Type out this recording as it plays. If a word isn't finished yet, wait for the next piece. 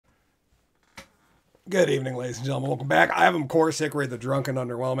Good evening, ladies and gentlemen. Welcome back. I have, of course, Hickory, the drunk and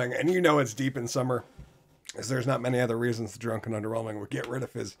underwhelming, and you know it's deep in summer, as there's not many other reasons the drunk and underwhelming would get rid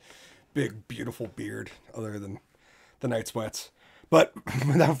of his big, beautiful beard other than the night sweats. But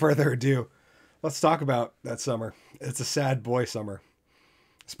without further ado, let's talk about that summer. It's a sad boy summer,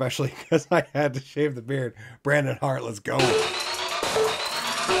 especially because I had to shave the beard. Brandon Hart, let's go.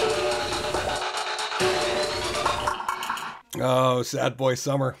 Oh, sad boy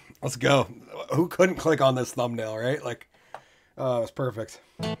summer. Let's go. Who couldn't click on this thumbnail, right? Like, oh, it's perfect.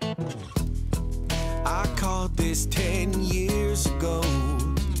 I called this 10 years ago.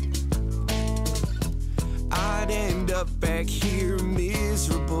 I'd end up back here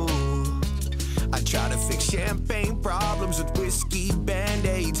miserable. I tried to fix champagne problems with whiskey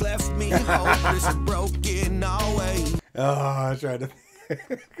band-aids. Left me hopeless and broken always. Oh, I tried to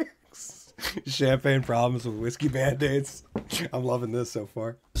fix champagne problems with whiskey band-aids. I'm loving this so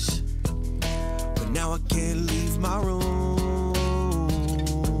far. Now I can't leave my room.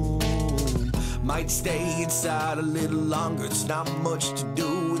 Might stay inside a little longer. It's not much to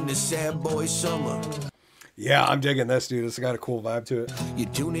do in this sad boy summer. Yeah, I'm digging this, dude. It's got a cool vibe to it. You're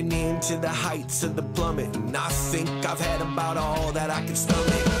tuning in to the heights of the plummet, and I think I've had about all that I can stomach.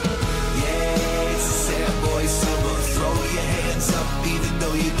 Yeah, it's a sad boy summer. Throw your hands up even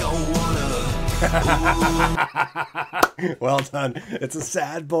though you don't wanna. Well done. It's a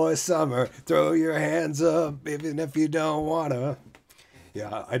sad boy summer. Throw your hands up even if you don't wanna.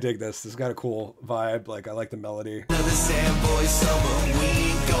 Yeah, I dig this. This got a cool vibe. Like, I like the melody. Another sad boy summer. We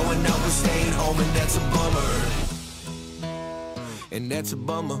ain't going out, we're staying home, and that's a bummer. And that's a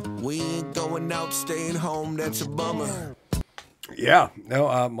bummer. We ain't going out, staying home, that's a bummer. Yeah,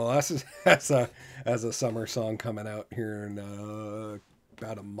 no, Molasses has a summer song coming out here in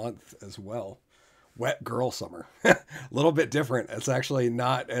about a month as well. Wet Girl Summer. A little bit different. It's actually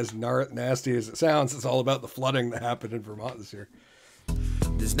not as nasty as it sounds. It's all about the flooding that happened in Vermont this year.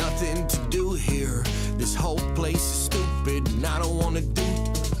 There's nothing to do here. This whole place is stupid and I don't want to do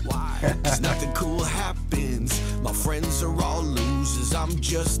why. Cause nothing cool happens. My friends are all losers. I'm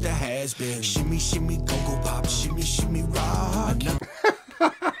just a has-been. Shimmy, shimmy, go-go pop. Shimmy, shimmy, rock.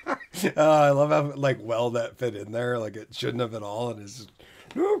 I love how well that fit in there. Like, it shouldn't have at all, and it's just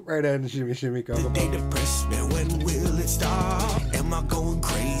right in. Shimmy, shimmy, go-go pop. They depress me. When will it stop? Am I going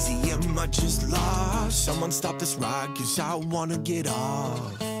crazy? Am I just lost? Someone stop this ride, cause I wanna get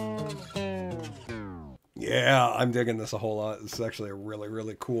off. Yeah, I'm digging this a whole lot. This is actually a really,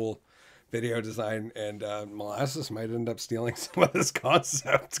 really cool video design, and Molasses might end up stealing some of this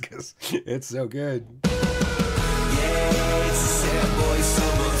concept because it's so good. Yeah, it's a sad boy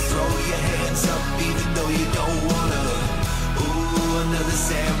summer. Throw your hands up even though you don't wanna. Ooh, another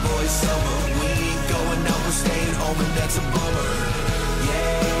sad boy summer. We ain't going out, we're staying home, and that's a bummer.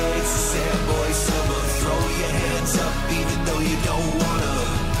 Yeah, it's a sad boy summer. Throw your hands up even though you don't wanna.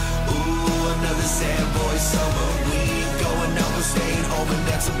 Ooh, another sad boy summer. We ain't going out, we're staying home, and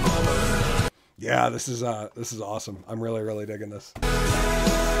that's a bummer. Yeah, this is awesome. I'm really, really digging this. And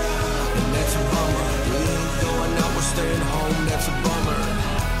that's a bummer. We ain't going out, we're staying home, that's a bummer.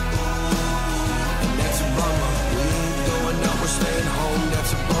 And that's a bummer. We ain't going out, we're staying home,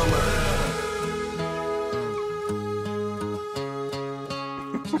 that's a bummer.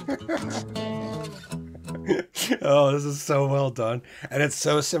 Oh, this is so well done, and it's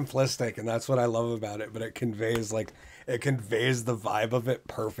so simplistic, and that's what I love about it. But it conveys the vibe of it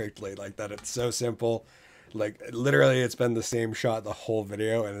perfectly, like that. It's so simple, like literally, it's been the same shot the whole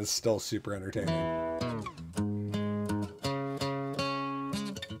video, and it's still super entertaining.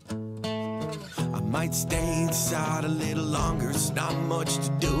 I might stay inside a little longer. It's not much to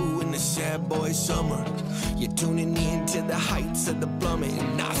do in the sad boy summer. You're tuning in to the heights of the plummet,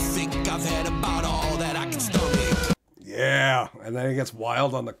 and I think I've had about all that I can stomach. Yeah, and then it gets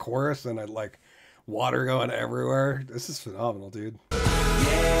wild on the chorus, and like water going everywhere. This is phenomenal, dude.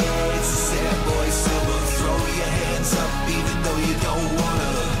 Yeah, it's a sad boy summer. Throw your hands up even though you don't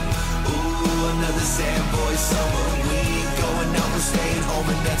wanna. Ooh, another sad boy summer. We ain't going out, we're staying home,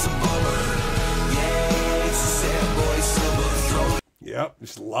 and that's a bummer. Yeah, it's a sad boy summer. Throw Yep,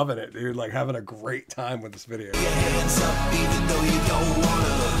 just loving it, dude. Like, having a great time with this video. your hands up even though you don't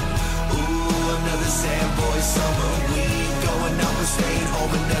wanna. Ooh, another sad boy summer. We ain't going out, we're staying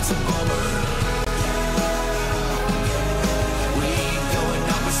home, and that's a bummer. We ain't going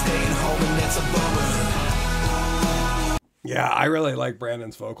out, we're staying home, and that's a bummer. Yeah, I really like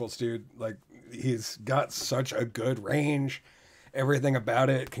Brandon's vocals, dude. Like, he's got such a good range. Everything about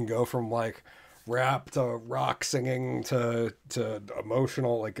it can go from like rap to rock singing to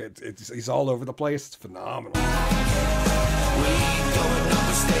emotional. Like, he's all over the place. It's phenomenal. We ain't going out,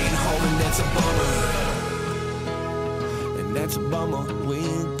 we're staying home, and that's a bummer. that's a bummer. We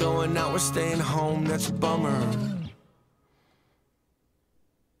ain't going out, we're staying home, that's a bummer.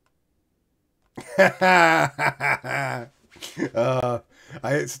 I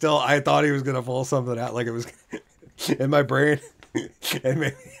thought he was gonna pull something out like it was in my brain. And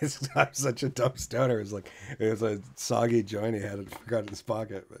maybe I'm such a dumb stoner. It was a soggy joint he had forgot in his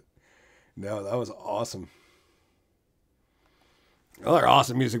pocket. But no, that was awesome. Another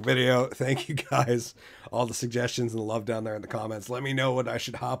awesome music video. Thank you guys. All the suggestions and the love down there in the comments. Let me know what I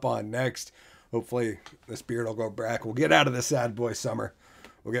should hop on next. Hopefully this beard will go back. We'll get out of the sad boy summer.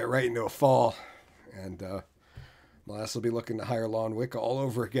 We'll get right into a fall. And Molasses will be looking to hire Lawn Wick all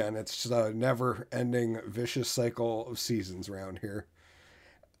over again. It's just a never-ending vicious cycle of seasons around here.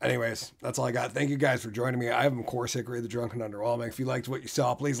 Anyways, that's all I got. Thank you guys for joining me. I am, of course, Hickory, the Drunken Underwhelming. If you liked what you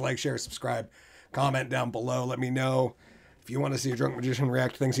saw, please like, share, subscribe, comment down below. Let me know if you want to see a drunk magician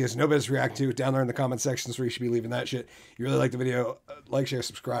react to things he has no business react to. Down there in the comment sections where you should be leaving that shit. If you really like the video, like, share,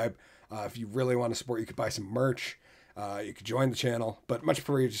 subscribe. If you really want to support, you could buy some merch. You could join the channel, but much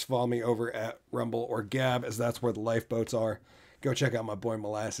prefer you just follow me over at Rumble or Gab, as that's where the lifeboats are. Go check out my boy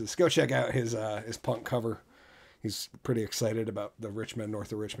Molasses. Go check out his punk cover. He's pretty excited about the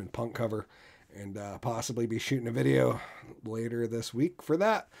North of Richmond punk cover, and possibly be shooting a video later this week for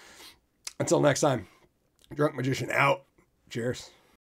that. Until next time, Drunk Magician out. Cheers.